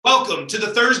Welcome to the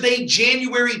Thursday,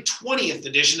 January 20th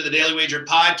edition of the Daily Wager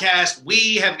podcast.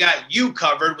 We have got you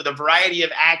covered with a variety of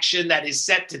action that is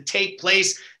set to take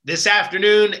place this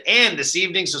afternoon and this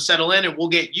evening. So settle in and we'll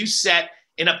get you set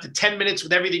in up to 10 minutes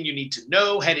with everything you need to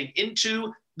know heading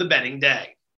into the betting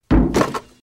day.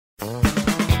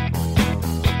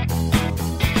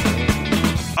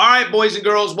 All right, boys and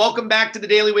girls, welcome back to the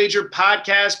Daily Wager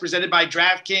podcast presented by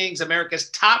DraftKings, America's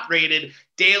top-rated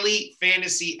daily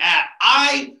fantasy app.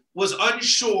 I was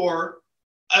unsure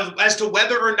as to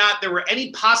whether or not there were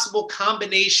any possible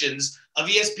combinations of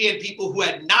ESPN people who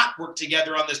had not worked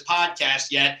together on this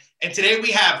podcast yet, and today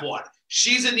we have one.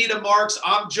 She's Anita Marks.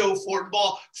 I'm Joe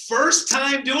Fortenbaugh. First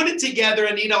time doing it together,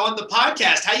 Anita, on the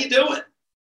podcast. How you doing?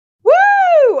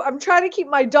 Woo! I'm trying to keep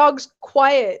my dogs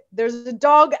quiet. There's a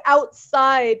dog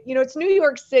outside. You know, it's New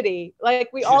York City.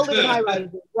 Like, we all live in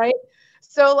high-rises, right?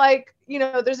 So, like, you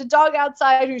know, there's a dog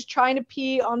outside who's trying to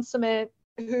pee on cement,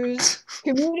 who's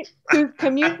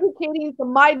communicating to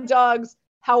my dogs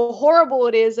how horrible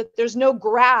it is that there's no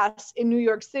grass in New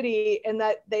York City and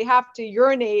that they have to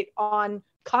urinate on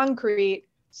concrete.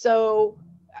 So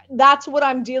that's what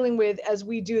I'm dealing with as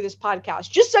we do this podcast.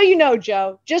 Just so you know,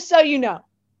 Joe, just so you know.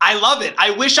 I love it.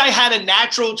 I wish I had a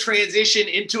natural transition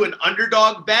into an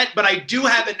underdog bet, but I do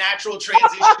have a natural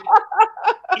transition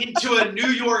into a New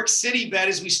York City bet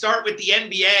as we start with the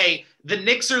NBA. The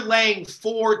Knicks are laying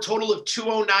 4, total of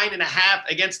 209.5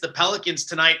 against the Pelicans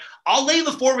tonight. I'll lay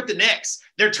the 4 with the Knicks.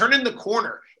 They're turning the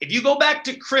corner. If you go back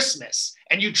to Christmas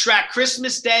and you track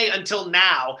Christmas Day until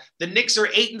now, the Knicks are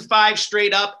 8-5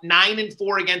 straight up,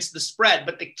 9-4 against the spread.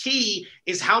 But the key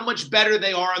is how much better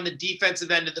they are on the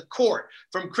defensive end of the court.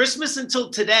 From Christmas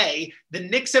until today, the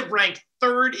Knicks have ranked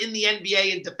 3rd in the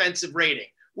NBA in defensive rating,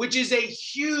 which is a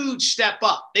huge step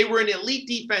up. They were an elite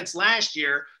defense last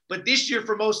year, but this year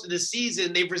for most of the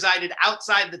season, they've resided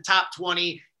outside the top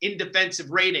 20 in defensive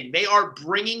rating. They are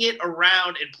bringing it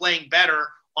around and playing better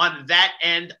on that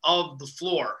end of the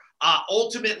floor.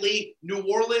 Ultimately, New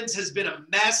Orleans has been a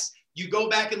mess. You go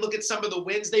back and look at some of the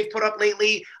wins they've put up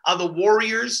lately. The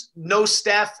Warriors, no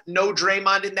Steph, no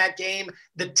Draymond in that game.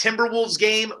 The Timberwolves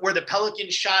game where the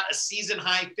Pelicans shot a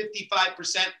season-high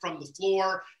 55% from the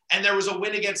floor. And there was a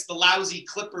win against the lousy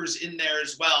Clippers in there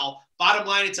as well. Bottom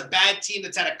line, it's a bad team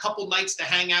that's had a couple nights to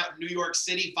hang out in New York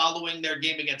City following their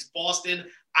game against Boston.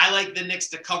 I like the Knicks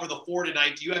to cover the 4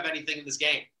 tonight. Do you have anything in this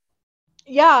game?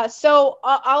 Yeah, so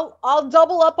I'll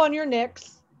double up on your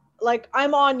Knicks. Like,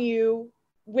 I'm on you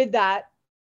with that.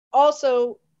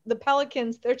 Also, the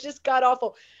Pelicans, they're just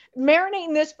god-awful.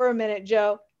 Marinating this for a minute,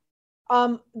 Joe.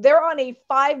 They're on a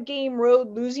 5-game road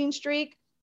losing streak.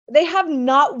 They have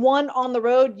not won on the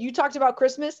road. You talked about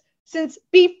Christmas. Since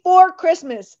before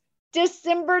Christmas,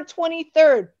 December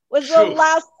 23rd was the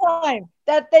last time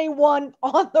that they won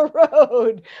on the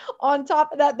road. On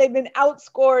top of that, they've been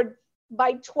outscored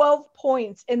by 12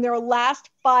 points in their last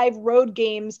 5 road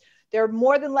games. They're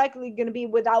more than likely going to be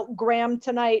without Graham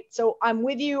tonight. So I'm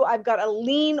with you. I've got a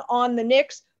lean on the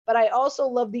Knicks, but I also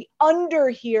love the under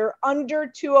here, under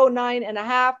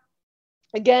 209.5.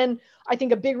 Again, I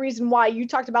think a big reason why you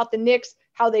talked about the Knicks,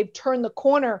 how they've turned the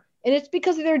corner, and it's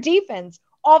because of their defense.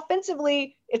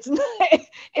 Offensively, it's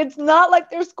not like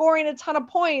they're scoring a ton of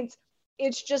points.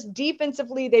 It's just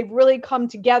defensively, they've really come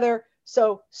together.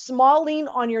 So small lean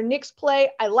on your Knicks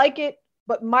play. I like it,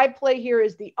 but my play here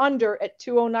is the under at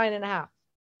 209.5.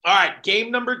 All right, game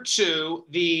number 2.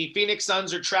 The Phoenix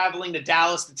Suns are traveling to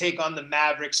Dallas to take on the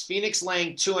Mavericks. Phoenix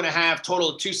laying 2.5, total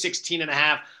of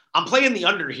 216.5. I'm playing the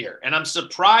under here, and I'm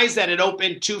surprised that it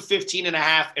opened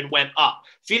 215.5 and went up.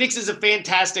 Phoenix is a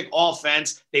fantastic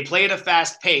offense. They play at a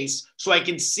fast pace, so I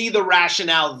can see the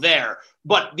rationale there.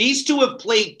 But these two have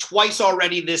played twice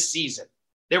already this season.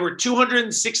 There were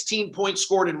 216 points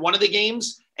scored in one of the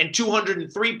games and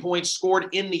 203 points scored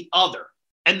in the other.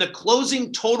 And the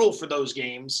closing total for those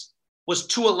games was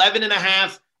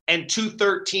 211.5 and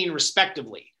 213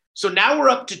 respectively. So now we're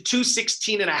up to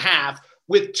 216.5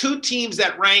 with 2 teams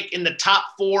that rank in the top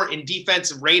 4 in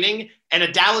defensive rating and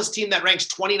a Dallas team that ranks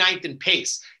 29th in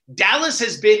pace. Dallas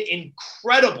has been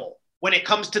incredible when it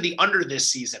comes to the under this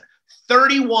season.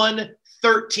 31,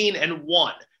 13, and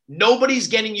 1. Nobody's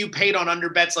getting you paid on under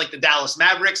bets like the Dallas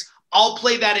Mavericks. I'll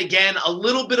play that again. A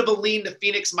little bit of a lean to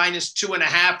Phoenix minus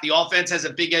 2.5. The offense has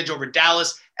a big edge over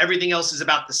Dallas. Everything else is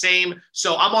about the same.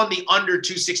 So I'm on the under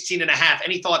 216.5.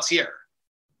 Any thoughts here?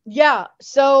 Yeah.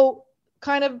 So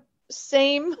kind of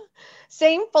same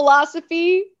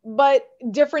philosophy, but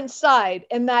different side.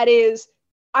 And that is,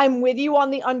 I'm with you on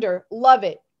the under. Love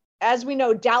it. As we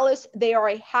know, Dallas, they are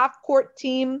a half-court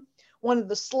team, one of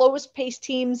the slowest paced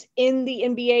teams in the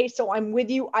NBA. So I'm with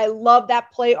you. I love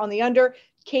that play on the under.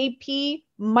 KP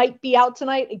might be out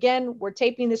tonight. Again, we're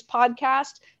taping this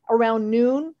podcast around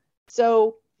noon,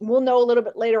 so we'll know a little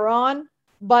bit later on.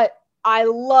 But I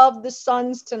love the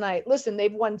Suns tonight. Listen,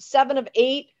 they've won 7 of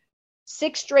 8,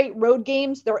 6 straight road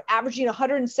games. They're averaging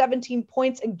 117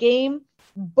 points a game.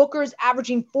 Booker's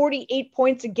averaging 48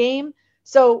 points a game.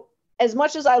 So as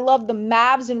much as I love the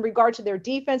Mavs in regard to their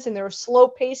defense and their slow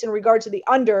pace in regard to the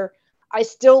under, I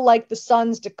still like the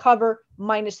Suns to cover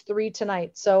 -3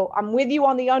 tonight. So I'm with you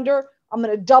on the under. I'm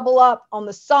going to double up on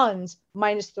the Suns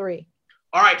 -3.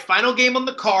 All right, final game on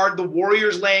the card. The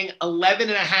Warriors laying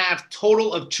 11.5,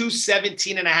 total of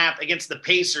 217.5 against the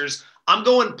Pacers. I'm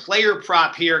going player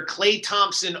prop here. Klay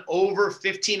Thompson over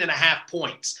 15.5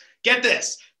 points. Get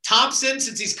this. Thompson,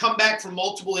 since he's come back from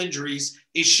multiple injuries,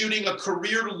 is shooting a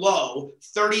career low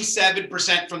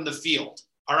 37% from the field.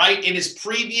 All right. In his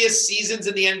previous seasons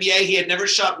in the NBA, he had never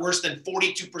shot worse than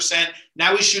 42%.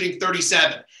 Now he's shooting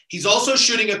 37%. He's also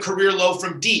shooting a career low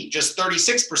from deep, just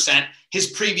 36%.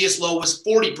 His previous low was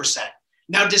 40%.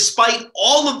 Now, despite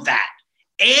all of that,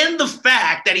 and the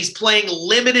fact that he's playing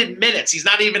limited minutes, he's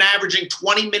not even averaging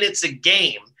 20 minutes a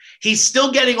game. He's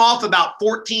still getting off about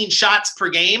 14 shots per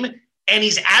game, and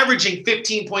he's averaging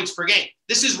 15 points per game.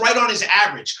 This is right on his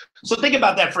average. So think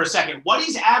about that for a second. What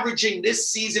he's averaging this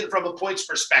season from a points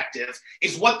perspective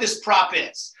is what this prop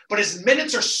is. But his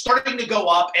minutes are starting to go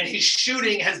up, and his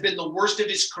shooting has been the worst of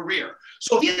his career.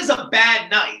 So if he has a bad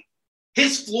night,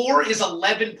 his floor is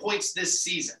 11 points this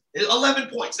season. 11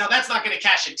 points. Now, that's not going to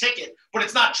cash a ticket, but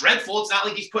it's not dreadful. It's not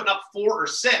like he's putting up 4 or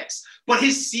 6. But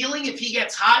his ceiling, if he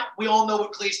gets hot, we all know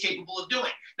what Klay's capable of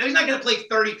doing. Now, he's not going to play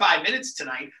 35 minutes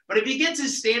tonight, but if he gets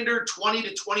his standard 20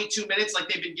 to 22 minutes like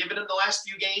they've been giving him the last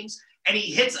few games, and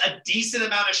he hits a decent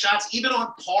amount of shots, even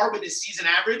on par with his season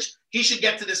average, he should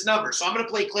get to this number. So I'm going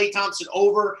to play Klay Thompson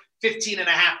over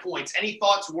 15.5 points. Any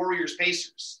thoughts, Warriors,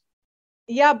 Pacers?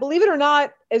 Yeah, believe it or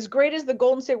not, as great as the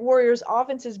Golden State Warriors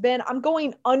offense has been, I'm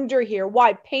going under here.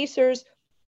 Why? Pacers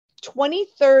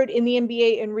 23rd in the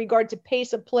NBA in regard to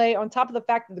pace of play, on top of the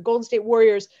fact that the Golden State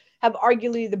Warriors have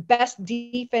arguably the best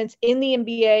defense in the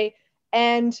NBA,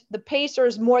 and the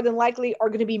Pacers more than likely are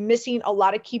going to be missing a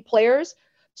lot of key players.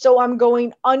 So I'm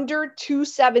going under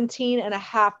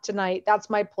 217.5 tonight. That's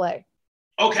my play.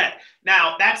 Okay.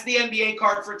 Now, that's the NBA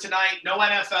card for tonight. No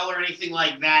NFL or anything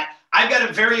like that. I've got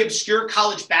a very obscure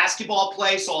college basketball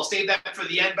play, so I'll save that for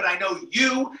the end. But I know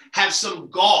you have some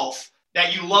golf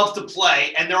that you love to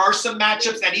play. And there are some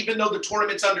matchups that, even though the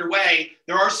tournament's underway,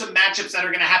 there are some matchups that are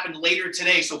going to happen later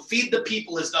today. So feed the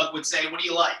people, as Doug would say. What do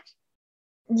you like?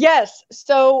 Yes.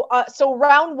 So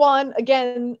round one,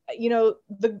 again,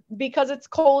 because it's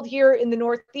cold here in the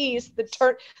Northeast,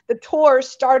 the tour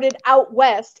started out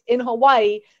west in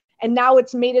Hawaii, and now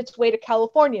it's made its way to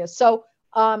California. So,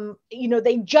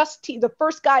 the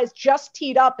first guys just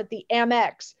teed up at the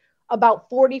Amex about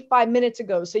 45 minutes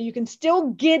ago. So you can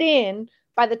still get in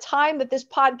by the time that this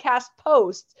podcast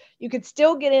posts. You could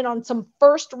still get in on some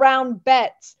first round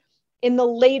bets in the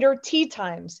later tee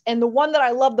times. And the one that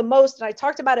I love the most, and I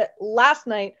talked about it last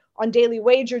night on Daily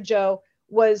Wager, Joe,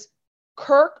 was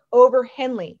Kirk over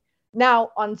Henley.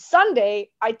 Now, on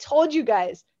Sunday, I told you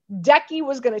guys, Decky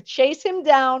was going to chase him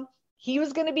down. He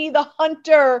was going to be the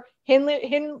hunter.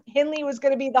 Henley was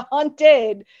going to be the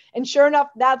hunted. And sure enough,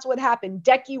 that's what happened.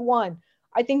 Decky won.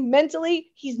 I think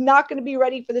mentally, he's not going to be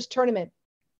ready for this tournament.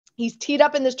 He's teed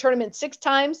up in this tournament 6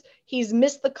 times. He's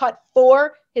missed the cut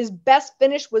 4. His best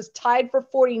finish was tied for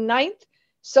 49th.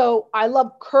 So I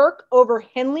love Kirk over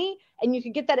Henley, and you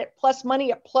can get that at plus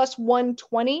money at plus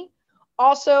 120.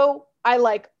 Also, I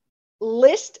like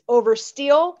List over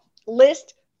Steele.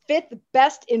 List 5th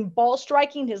best in ball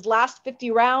striking his last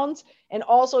 50 rounds, and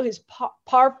also his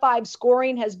par 5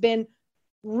 scoring has been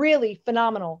really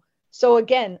phenomenal. So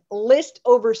again, List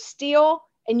over Steele,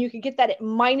 and you can get that at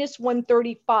minus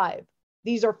 135.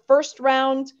 These are first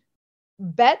round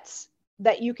bets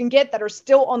that you can get that are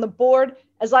still on the board.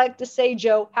 As I like to say,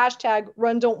 Joe, hashtag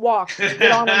run, don't walk.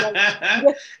 Get on them.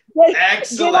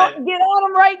 Excellent. Get on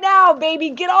them right now, baby.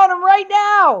 Get on them right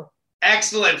now.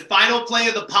 Excellent. Final play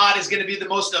of the pod is going to be the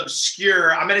most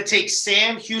obscure. I'm going to take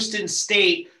Sam Houston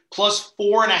State plus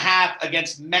 4.5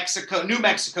 against New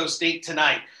Mexico State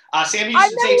tonight. Sam Houston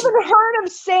I've never even heard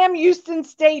of Sam Houston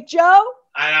State, Joe.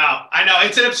 I know.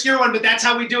 It's an obscure one, but that's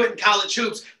how we do it in college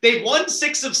hoops. They've won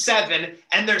 6 of 7,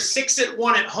 and they're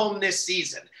 6-1 at home this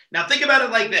season. Now, think about it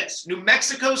like this. New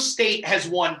Mexico State has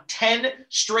won 10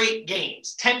 straight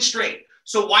games, 10 straight.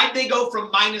 So why'd they go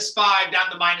from -5 down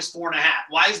to -4.5?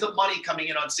 Why is the money coming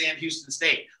in on Sam Houston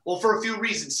State? Well, for a few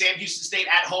reasons. Sam Houston State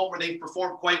at home, where they've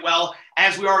performed quite well,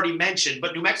 as we already mentioned.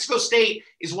 But New Mexico State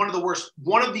is one of the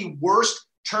worst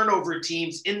turnover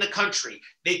teams in the country.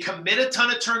 They commit a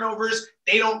ton of turnovers.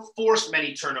 They don't force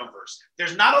many turnovers.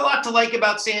 There's not a lot to like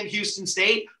about Sam Houston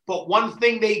State, but one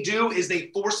thing they do is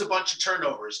they force a bunch of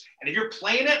turnovers. And if you're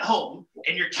playing at home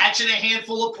and you're catching a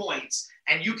handful of points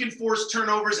and you can force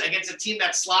turnovers against a team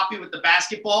that's sloppy with the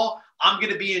basketball, I'm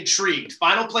going to be intrigued.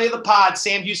 Final play of the pod,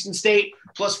 Sam Houston State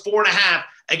plus 4.5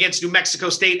 against New Mexico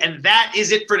State. And that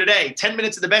is it for today. 10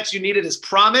 minutes of the bets you needed as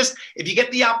promised. If you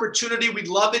get the opportunity, we'd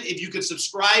love it if you could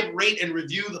subscribe, rate, and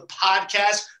review the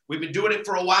podcast. We've been doing it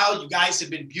for a while. You guys have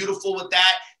been beautiful with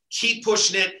that. Keep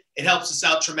pushing it. It helps us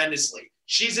out tremendously.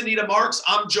 She's Anita Marks.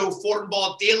 I'm Joe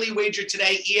Fortenbaugh. Daily Wager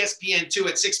today, ESPN2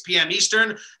 at 6 p.m.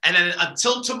 Eastern. And then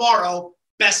until tomorrow,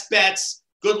 best bets.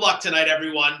 Good luck tonight,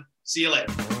 everyone. See you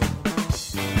later.